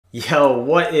Yo,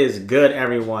 what is good,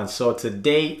 everyone? So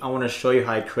today I want to show you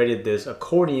how I created this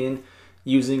accordion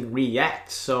using React.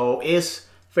 So it's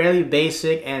fairly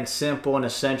basic and simple, and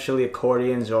essentially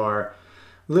accordions are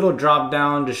little drop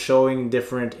down just showing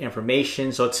different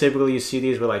information. So typically you see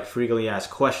these with like frequently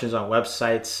asked questions on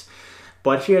websites,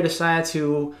 but here I decided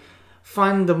to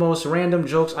find the most random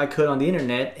jokes I could on the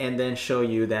internet and then show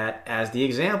you that as the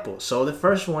example. So the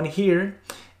first one here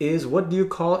is, what do you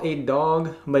call a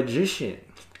dog magician?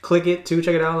 Click it to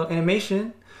check it out.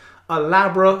 Animation, a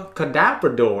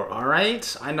labracadabrador. All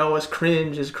right, I know it's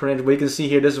cringe, but you can see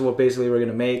here, this is what basically we're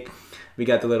gonna make. We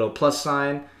got the little plus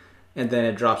sign, and then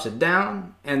it drops it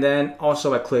down. And then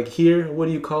also I click here, what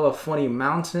do you call a funny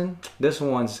mountain? This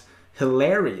one's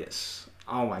hilarious.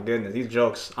 Oh my goodness, these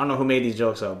jokes, I don't know who made these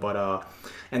jokes up, but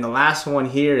and the last one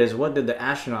here is, what did the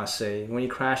astronaut say when he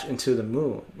crashed into the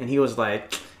moon? And he was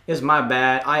like, it's my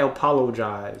bad, I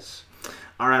apologize.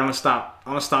 All right, I'm gonna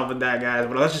stop with that, guys,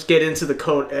 but let's just get into the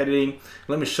code editing.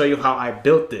 Let me show you how I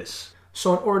built this.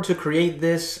 So in order to create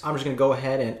this, I'm just gonna go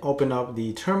ahead and open up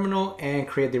the terminal and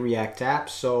create the React app.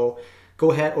 So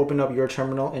go ahead, open up your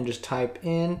terminal and just type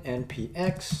in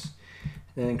npx,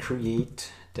 then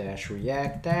create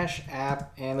 -react -app,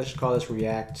 and let's just call this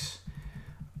React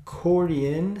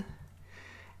Accordion,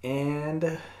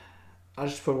 and I'll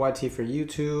just put YT for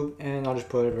YouTube, and I'll just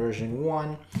put it version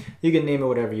 1. You can name it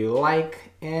whatever you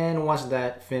like, and once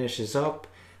that finishes up,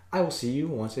 I will see you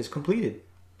once it's completed.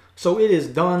 So it is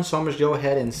done, so I'm just go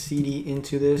ahead and CD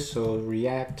into this. So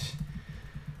React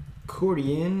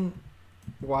Accordion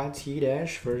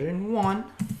YT- version 1.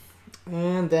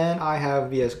 And then I have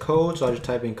VS Code, so I'll just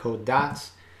type in code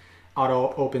dots.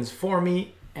 Auto opens for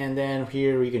me, and then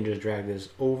here we can just drag this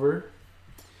over.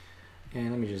 And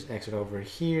let me just exit over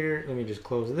here. Let me just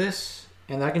close this.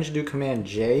 And I can just do Command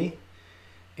J.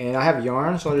 And I have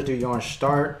yarn, so I'll just do yarn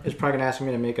start. It's probably gonna ask me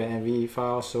to make an MV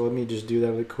file, so let me just do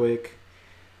that really quick.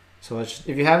 So let's,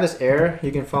 if you have this error,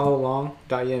 you can follow along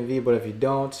 .env, but if you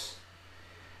don't,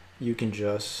 you can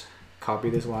just copy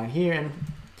this line here. And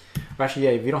actually,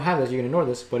 yeah, if you don't have this, you can ignore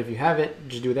this, but if you have it,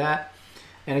 just do that.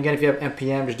 And again, if you have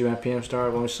npm, just do npm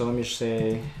start. So let me just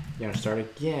say yarn start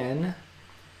again.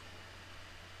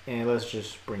 And let's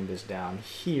just bring this down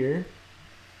here.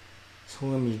 So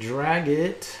let me drag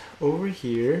it over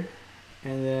here,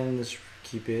 and then let's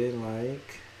keep it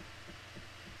like,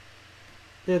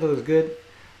 yeah, that looks good.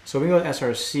 So we go to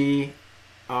src.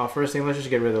 First thing, let's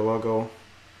just get rid of the logo.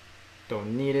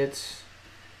 Don't need it.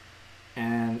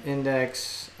 And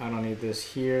index, I don't need this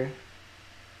here.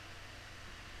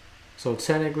 So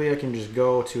technically I can just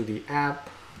go to the app.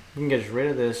 We can get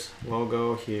rid of this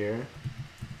logo here.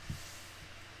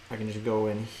 I can just go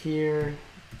in here,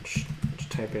 just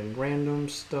type in random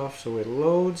stuff so it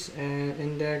loads, and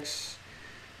index,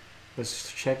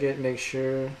 let's check it, make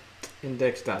sure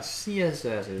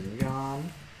index.css is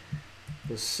gone.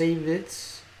 Let's save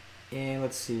it, and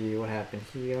let's see what happened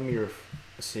here. Let me let's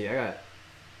see, I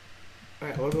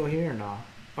got logo here or no?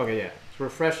 Okay, yeah, it's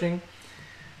refreshing,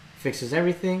 fixes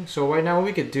everything. So right now what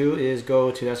we could do is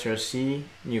go to src,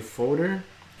 new folder.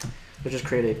 Let's just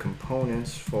create a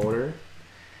components folder.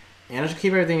 And let's just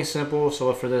keep everything simple.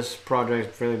 So for this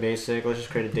project, fairly basic. Let's just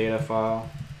create a data file.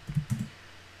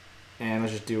 And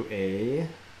let's just do a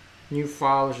new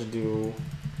file. Let's just do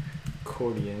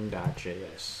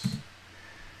accordion.js.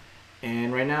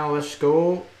 And right now, let's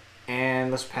go and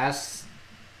let's pass.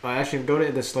 Actually, go to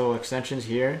this little extensions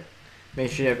here. Make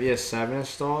sure you have ES7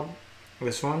 installed.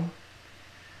 This one.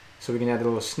 So we can add the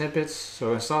little snippets.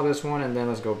 So install this one, and then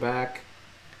let's go back.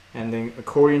 And then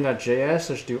accordion.js,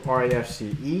 let's do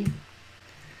RAFCE.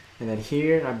 And then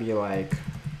here, I'd be like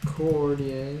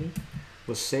accordion.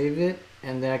 We'll save it.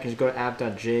 And then I can just go to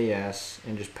app.js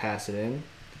and just pass it in.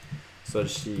 So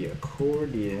let's see,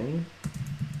 accordion.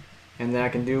 And then I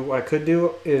can do, what I could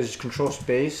do is control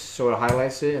space, so it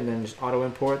highlights it, and then just auto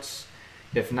imports.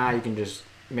 If not, you can just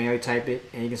manually type it,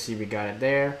 and you can see we got it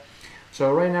there.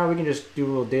 So right now we can just do a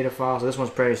little data file. So this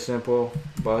one's pretty simple,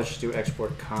 but let's just do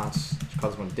export const. Let's call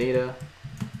this one data.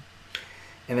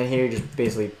 And then here you just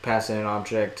basically pass in an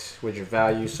object with your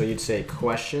value. So you'd say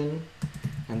question,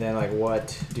 and then like,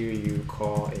 what do you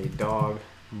call a dog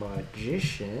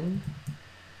magician?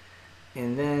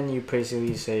 And then you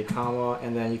basically say comma,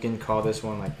 and then you can call this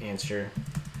one like answer.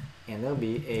 And there'll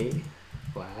be a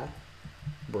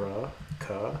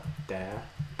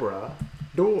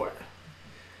labracadabrador.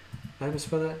 Did I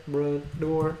misspell that?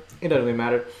 Door. It doesn't really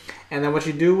matter. And then what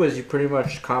you do is you pretty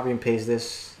much copy and paste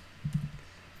this.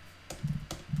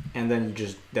 And then you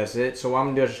just, that's it. So what I'm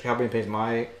gonna do is just copy and paste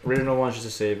my original ones just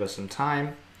to save us some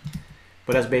time.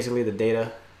 But that's basically the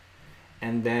data.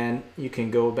 And then you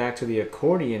can go back to the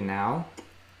accordion now.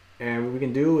 And what we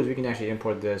can do is we can actually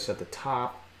import this at the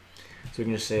top. So we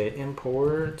can just say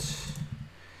import,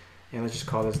 and let's just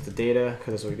call this the data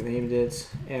because that's what we named it.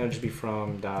 And it'll just be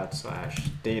from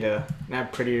 ./data.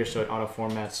 Not prettier, so it auto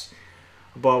formats.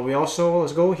 But we also,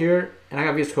 let's go here, and I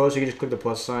got VS Code, so you can just click the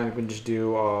plus sign. You can just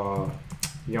do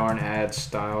yarn add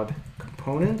styled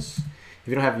components. If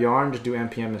you don't have yarn, just do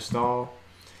npm install.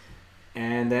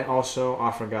 And then also,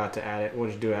 I forgot to add it. We'll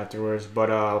just do it afterwards. But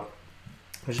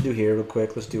let's do here real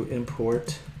quick. Let's do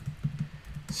import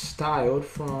styled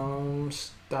from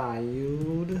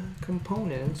styled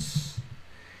components.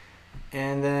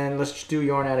 And then let's just do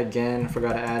yarn add again.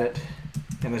 Forgot to add it.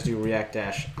 And let's do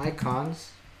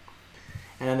react-icons.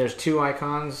 And then there's two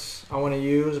icons I want to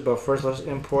use. But first, let's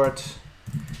import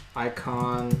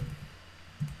icon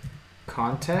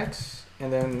context.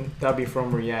 And then that'll be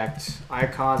from React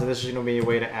icons. And this is going to be a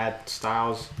way to add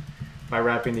styles by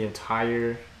wrapping the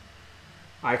entire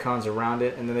icons around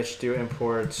it. And then let's do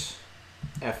import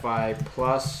fi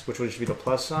plus, which would just be the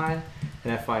plus sign,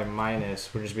 and fi minus,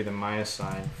 which would just be the minus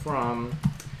sign from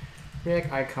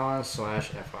React icons /fi.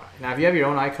 Now, if you have your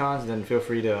own icons, then feel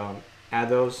free to add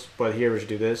those. But here, we just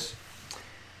do this.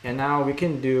 And now what we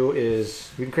can do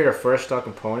is we can create our first stock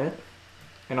component.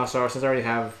 And also, since I already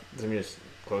have, let me just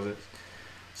close it.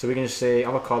 So we can just say,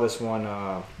 I'm gonna call this one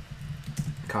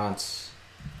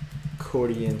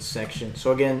Accordion section.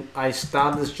 So again, I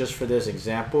styled this just for this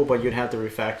example, but you'd have to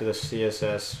refactor the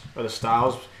CSS or the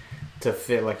styles to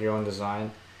fit like your own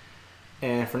design.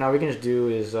 And for now, we can just do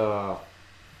is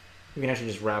we can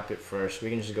actually just wrap it first. We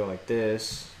can just go like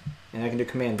this, and I can do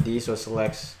Command D so it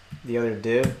selects the other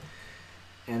div,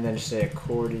 and then just say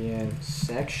Accordion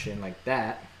section like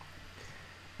that.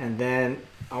 And then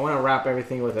I want to wrap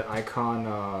everything with an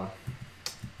icon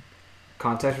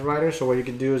context provider. So what you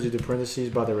can do is do the parentheses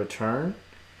by the return.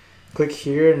 Click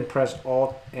here and press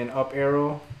Alt and up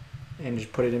arrow and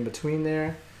just put it in between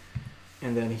there.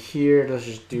 And then here, let's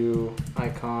just do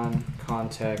icon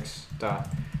context dot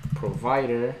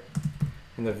provider.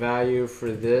 And the value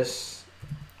for this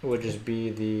would just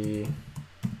be the,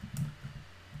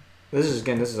 this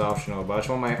is optional, but I just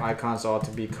want my icons all to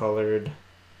be colored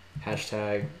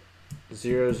hashtag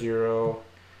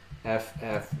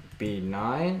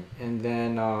 00FFB9, and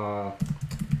then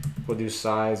we'll do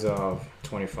size of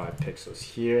 25 pixels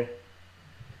here,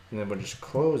 and then we'll just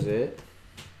close it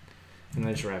and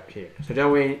then just wrap here. So that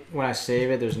way when I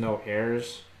save it, there's no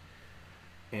errors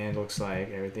and it looks like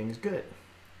everything's good.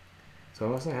 So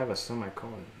unless I have a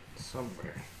semicolon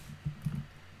somewhere.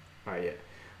 Alright, yeah.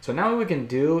 So now what we can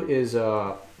do is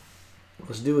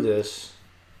let's do this.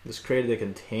 Let's create the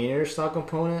container stock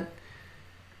component.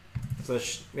 So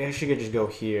we actually could just go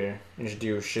here and just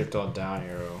do Shift Alt down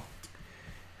arrow,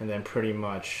 and then pretty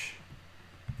much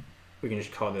we can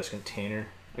just call this container.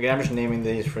 Again, I'm just naming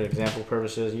these for example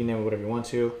purposes. You name it whatever you want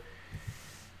to.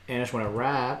 And I just want to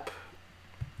wrap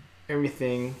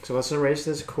everything. So let's erase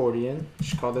this accordion.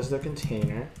 Just call this the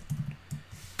container.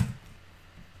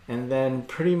 And then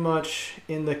pretty much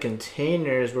in the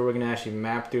container is where we're going to actually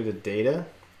map through the data.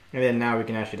 And then now we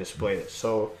can actually display this.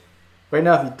 So right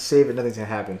now, if you save it, nothing's gonna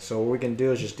happen. So what we can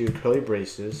do is just do curly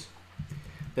braces.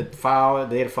 The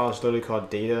data file is literally called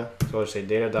data. So I'll just say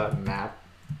data.map.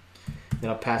 Then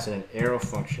I'll pass in an arrow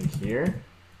function here.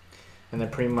 And then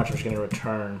pretty much I'm just gonna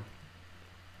return.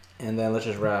 And then let's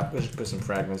just put some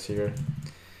fragments here.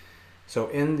 So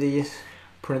in the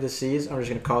parentheses, I'm just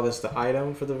gonna call this the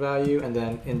item for the value, and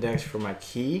then index for my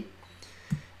key.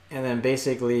 And then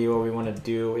basically what we wanna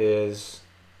do is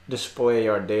display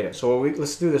our data. So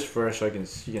let's do this first so you can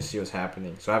see what's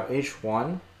happening. So I have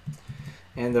h1,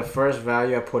 and the first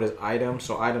value I put is item.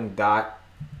 So item dot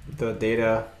the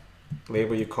data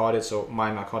label you called it. So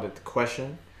mine I called it the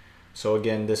question. So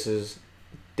again, this is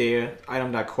data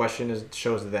item dot question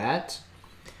shows that.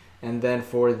 And then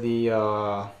for the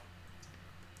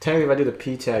technically if I do the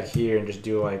p tag here and just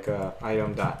do like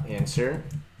item dot answer,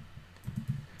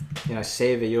 and I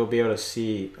save it, you'll be able to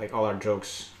see like all our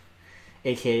jokes,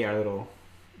 aka our little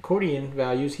accordion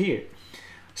values here.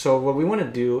 So what we want to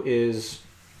do is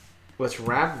let's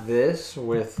wrap this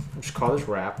with, just call this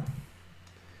wrap,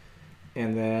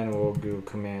 and then we'll do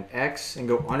Command X and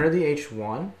go under the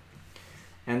H1,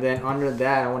 and then under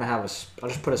that I want to have I'll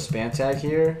just put a span tag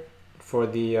here for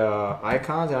the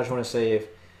icons, and I just want to say if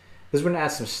this is going to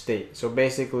add some state. So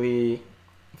basically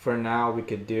for now we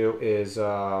could do is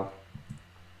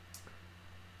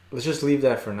let's just leave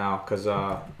that for now, because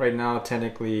right now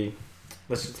technically,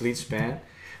 let's just delete span.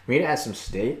 We need to add some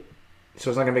state, so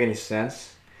it's not gonna make any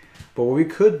sense. But what we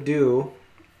could do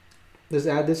is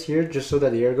add this here just so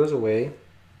that the error goes away.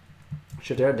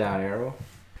 Shift arrow, down arrow.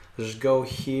 Let's just go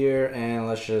here and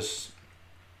let's just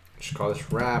call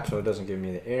this wrap so it doesn't give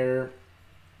me the error.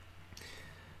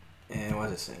 And why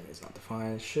is it saying it's not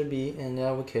defined? It should be. And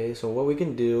now, okay, so what we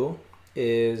can do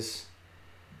is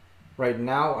right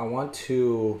now I want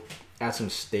to add some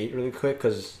state really quick,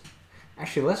 because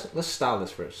actually let's style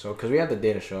this first. So because we have the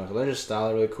data show, so let's just style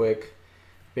it really quick.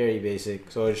 Very basic.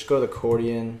 So just go to the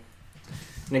accordion.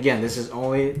 And again, this is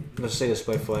only, let's say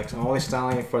display flex. I'm only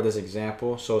styling it for this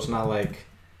example, so it's not like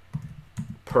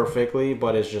perfectly,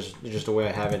 but it's just the way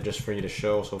I have it just for you to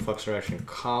show. So flex direction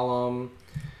column.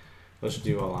 Let's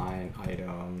do align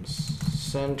items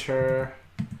center.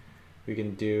 We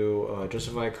can do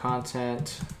justify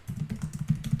content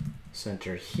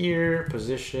center here.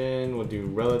 Position, we'll do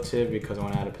relative because I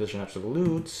want to add a position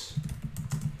absolutes.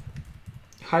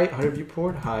 Height, 100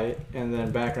 viewport height, and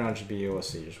then background should be, let's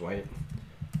see, just white.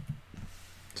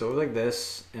 So like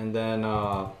this, and then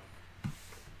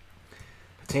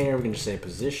container, we can just say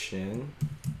position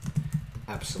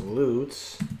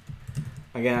absolutes.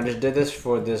 Again, I just did this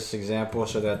for this example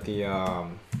so that the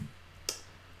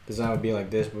design would be like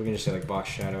this, but we can just say like box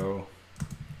shadow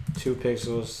 2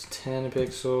 pixels, 10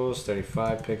 pixels,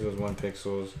 35 pixels, 1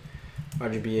 pixels,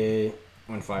 RGBA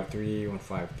 153,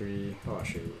 153, oh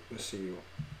shoot, let's see,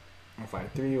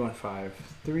 153,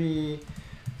 153,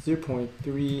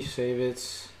 0.3, save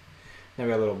it. Now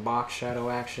we got a little box shadow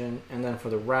action, and then for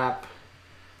the wrap,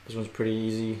 this one's pretty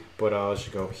easy, but let's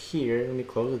just go here. Let me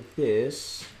close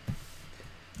this,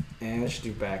 and let's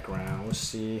do background. Let's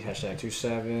see, hashtag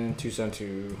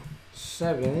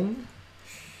 272727.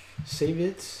 Save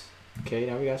it. Okay,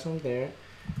 now we got something there.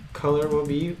 Color will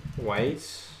be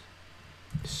white.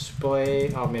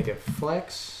 Display, I'll make it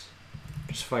flex.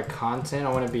 Justify content,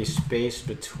 I want to be spaced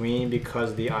between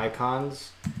because the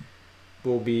icons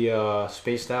will be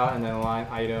spaced out, and then align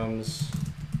items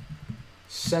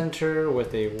center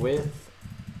with a width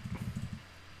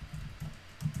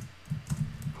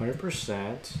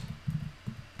 100%.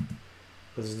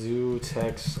 Let's do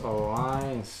text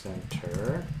align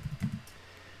center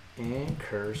and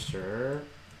cursor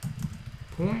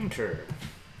pointer.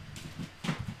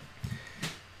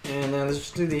 And then let's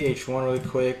just do the H1 really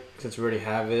quick since we already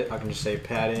have it. I can just say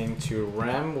padding to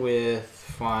rem with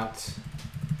font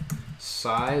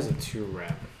size of 2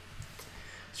 rem.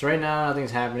 So right now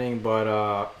nothing's happening, but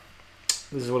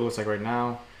this is what it looks like right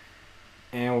now.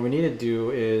 And what we need to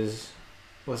do is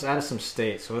let's add some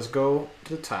state. So let's go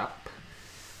to the top.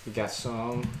 We got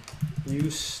some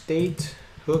use state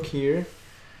hook here.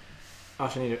 I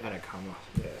also need to add a comma.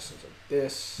 Yes, so like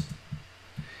this.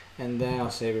 And then I'll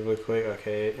save it really quick.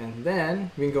 Okay, and then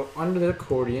we can go under the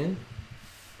accordion,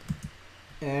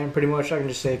 and pretty much I can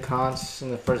just say const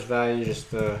in the first value, just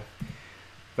the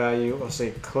value. I'll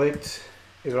say clicked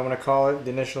is what I'm going to call it, the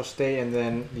initial state, and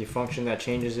then the function that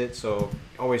changes it. So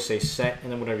always say set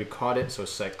and then whatever you called it. So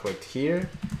set clicked here,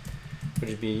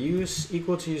 which would be use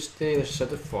equal to use state. Let's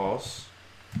set to false,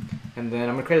 and then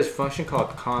I'm going to create this function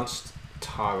called const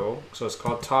toggle. So it's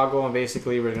called toggle, and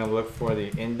basically we're going to look for the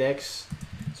index.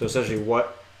 So essentially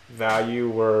what value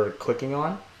we're clicking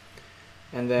on,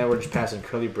 and then we're just passing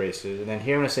curly braces. And then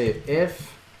here I'm going to say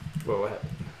if, well, what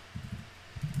happened?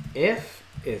 If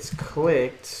it's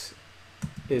clicked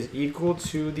is equal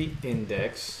to the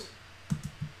index,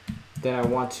 then I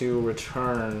want to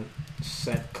return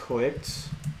set clicked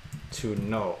to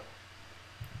null.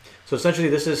 So essentially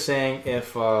this is saying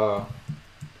if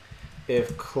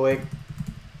click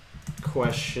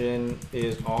question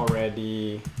is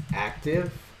already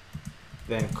active,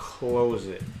 then close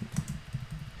it.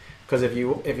 Because if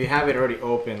you have it already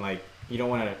open, like you don't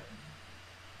want to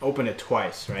open it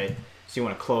twice, right? So you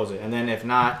want to close it, and then if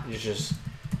not,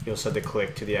 you'll set the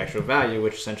click to the actual value,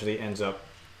 which essentially ends up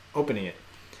opening it.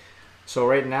 So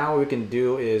right now what we can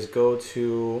do is go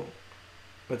to,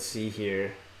 let's see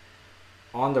here,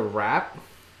 on the wrap,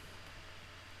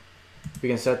 we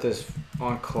can set this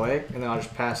on click, and then I'll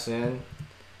just pass in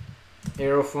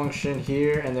arrow function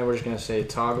here, and then we're just going to say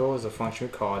toggle is the function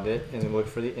we called it, and then look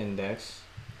for the index.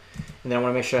 And then I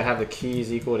want to make sure I have the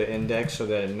keys equal to index so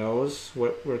that it knows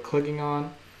what we're clicking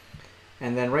on.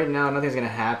 And then right now nothing's going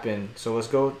to happen, so let's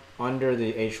go under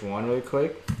the H1 really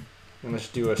quick, and let's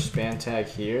do a span tag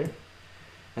here,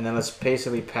 and then let's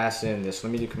basically pass in this.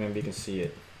 Let me do command B, you can see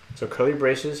it. So curly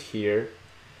braces here,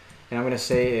 and I'm going to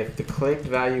say if the clicked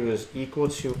value is equal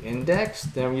to index,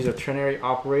 then we use a ternary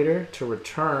operator to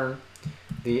return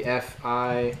the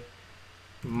fi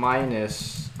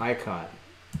minus icon.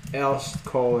 Else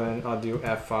colon, I'll do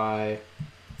fi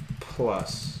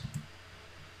plus.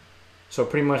 So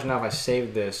pretty much now if I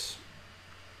save this,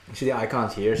 you see the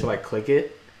icons here, so I click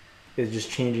it, is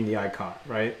just changing the icon,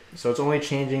 right? So it's only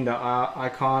changing the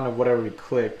icon of whatever we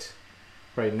clicked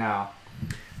right now.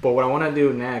 But what I want to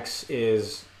do next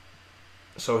is,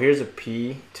 so here's a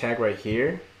P tag right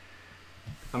here.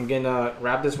 I'm gonna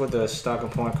wrap this with a stock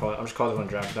component called, I'm just calling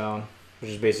this one Dropdown,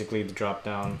 which is basically the drop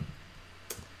down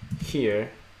here.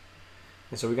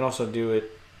 And so we can also do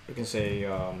it, we can say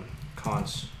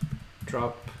const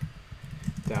drop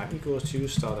down equals to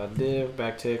style.div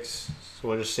backticks. So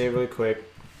we'll just save really quick.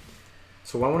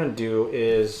 So what I want to do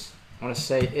is I want to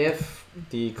say if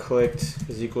the clicked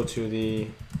is equal to the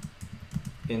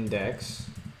index,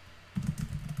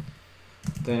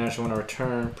 then I just want to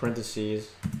return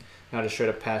parentheses. Now just try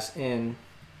to pass in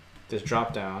this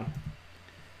drop down,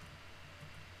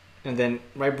 and then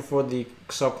right before the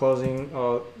sub closing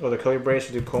or the curly brace,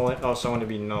 we do colon. Also, I want to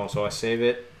be null, so I save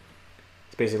it.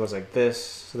 It basically looks like this.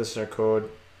 So this is our code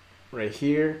right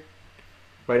here,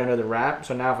 right under the wrap.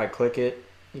 So now if I click it,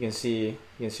 you can see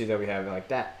that we have it like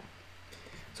that.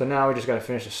 So now we just got to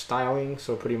finish the styling.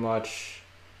 So pretty much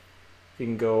you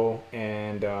can go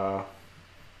and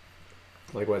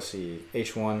like let's see,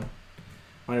 H1.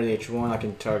 Under the H1, I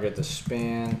can target the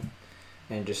span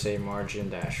and just say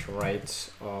margin dash right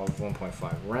of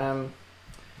 1.5 rem.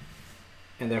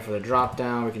 And then for the drop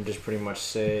down, we can just pretty much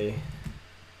say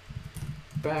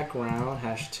background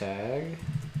hashtag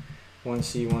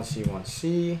 1C 1C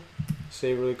 1C.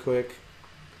 Save really quick.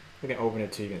 We can open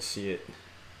it so you can see it.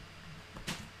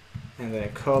 And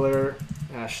then color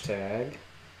hashtag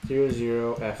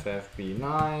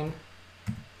 00FFB9.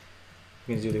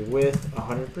 You can do the width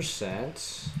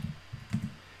 100%.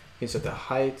 You can set the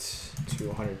height to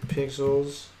 100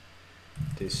 pixels.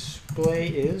 Display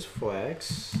is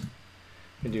flex.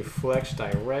 You can do flex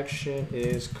direction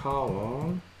is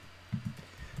column.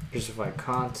 Justify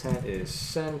content is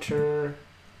center.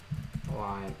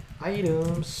 Align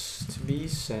items to be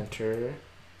center.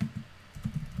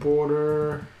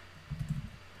 Border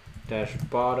dash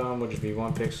bottom would just be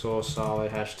 1 pixel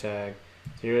solid hashtag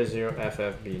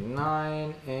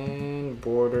 00FFB9 and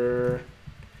border.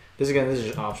 This is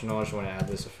just optional. I just want to add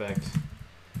this effect.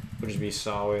 Would just be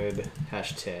solid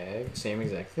hashtag same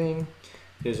exact thing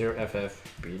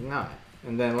 00FFB9.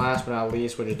 And then last but not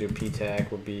least, we'll just do p tag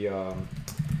would be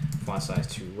font size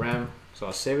 2 rem. So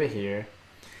I'll save it here,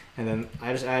 and then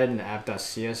I just added an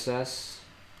app.css.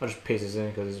 I'll just paste this in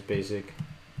because it's basic.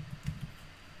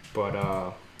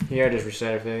 But here I just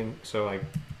reset everything. So like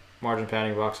margin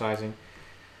padding, block sizing.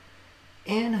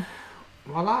 And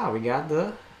voila, we got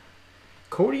the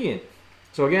Accordion.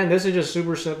 So again, this is just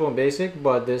super simple and basic,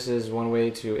 but this is one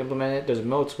way to implement it. There's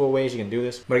multiple ways you can do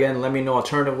this. But again, let me know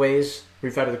alternative ways.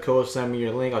 Refactor the code, send me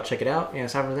your link, I'll check it out. And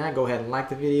aside from that, go ahead and like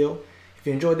the video. If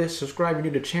you enjoyed this, subscribe if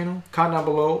you're new to the channel. Comment down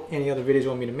below any other videos you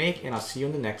want me to make, and I'll see you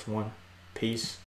in the next one. Peace.